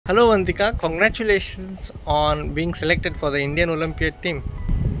Hello Vantika, congratulations on being selected for the Indian Olympiad team.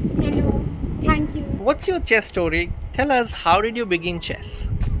 Hello, thank you. What's your chess story? Tell us, how did you begin chess?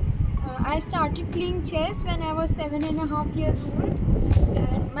 I started playing chess when I was 7.5 years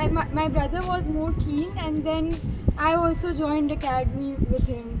old. And my brother was more keen, and then I also joined academy with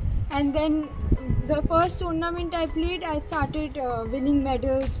him. And then the first tournament I played, I started winning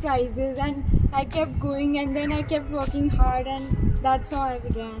medals, prizes, and I kept going, and then I kept working hard, and that's how I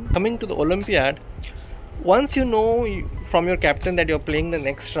began. Coming to the Olympiad, once you know from your captain that you're playing the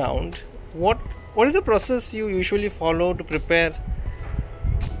next round, what is the process you usually follow to prepare?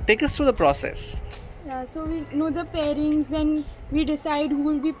 Take us through the process. Yeah, so we know the pairings, then we decide who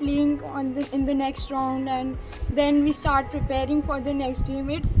will be playing in the next round, and then we start preparing for the next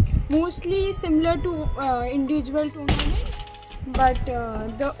game. It's mostly similar to individual tournaments, but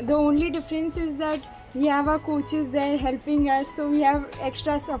the only difference is that we have our coaches there helping us, so we have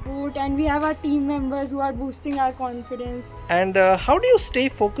extra support, and we have our team members who are boosting our confidence. And how do you stay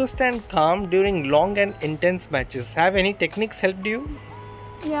focused and calm during long and intense matches? Have any techniques helped you?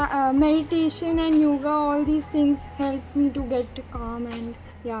 Yeah, meditation and yoga, all these things help me to get calm, and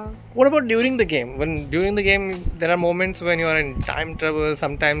yeah. What about during the game? When during the game there are moments when you are in time trouble,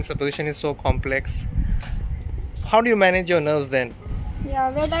 sometimes the position is so complex. How do you manage your nerves then?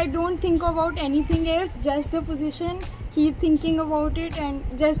 Yeah, well, I don't think about anything else, just the position, keep thinking about it and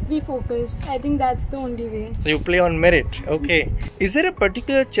just be focused. I think that's the only way. So you play on merit, okay. Is there a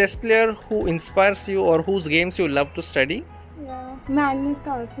particular chess player who inspires you or whose games you love to study? Yeah, Magnus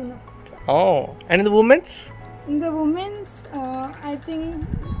Carlsen. Oh, and in the women's? In the women's, I think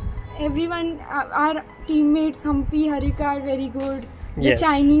everyone, our teammates Humpy, Harika are very good. Yes. The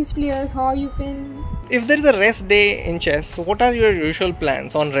Chinese players, Hao Yufeng. If there is a rest day in chess, what are your usual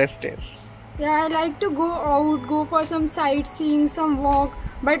plans on rest days? Yeah, I like to go out, go for some sightseeing, some walk.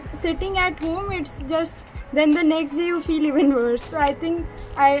 But sitting at home, it's just, then the next day you feel even worse. So I think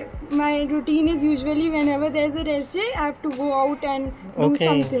my routine is usually whenever there's a rest day, I have to go out and do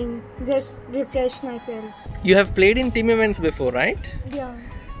something, just refresh myself. You have played in team events before, right? Yeah.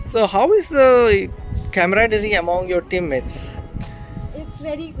 So how is the camaraderie among your teammates? It's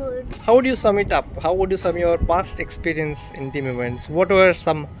very good. How would you sum it up? How would you sum your past experience in team events? What were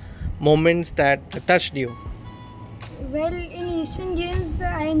some moments that touched you? Well, in Asian Games,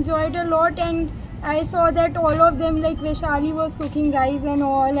 I enjoyed a lot, and I saw that all of them, like Vaishali was cooking rice and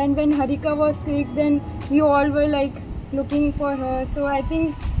all, and when Harika was sick, then we all were like looking for her. So I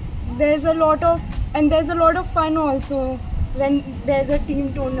think there's a lot of fun also when there's a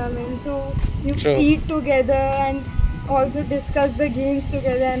team tournament. So you eat together and also discuss the games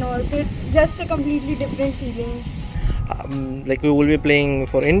together, and also it's just a completely different feeling. Like we will be playing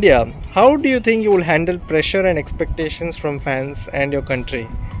for India, how do you think you will handle pressure and expectations from fans and your country?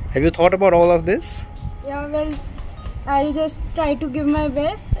 Have you thought about all of this? Yeah, well, I'll just try to give my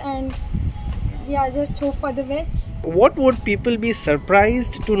best, and yeah, just hope for the best. What would people be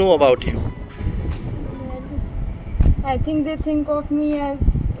surprised to know about you? Well, I think they think of me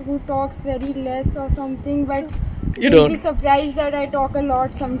as who talks very less or something, but they'll be surprised that I talk a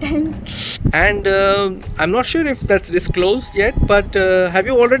lot sometimes. And I'm not sure if that's disclosed yet, but have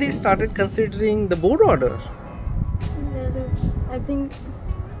you already started considering the board order? Well, I think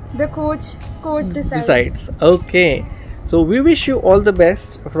the coach decides. Okay. So we wish you all the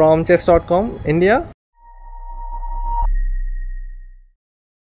best from Chesscom India.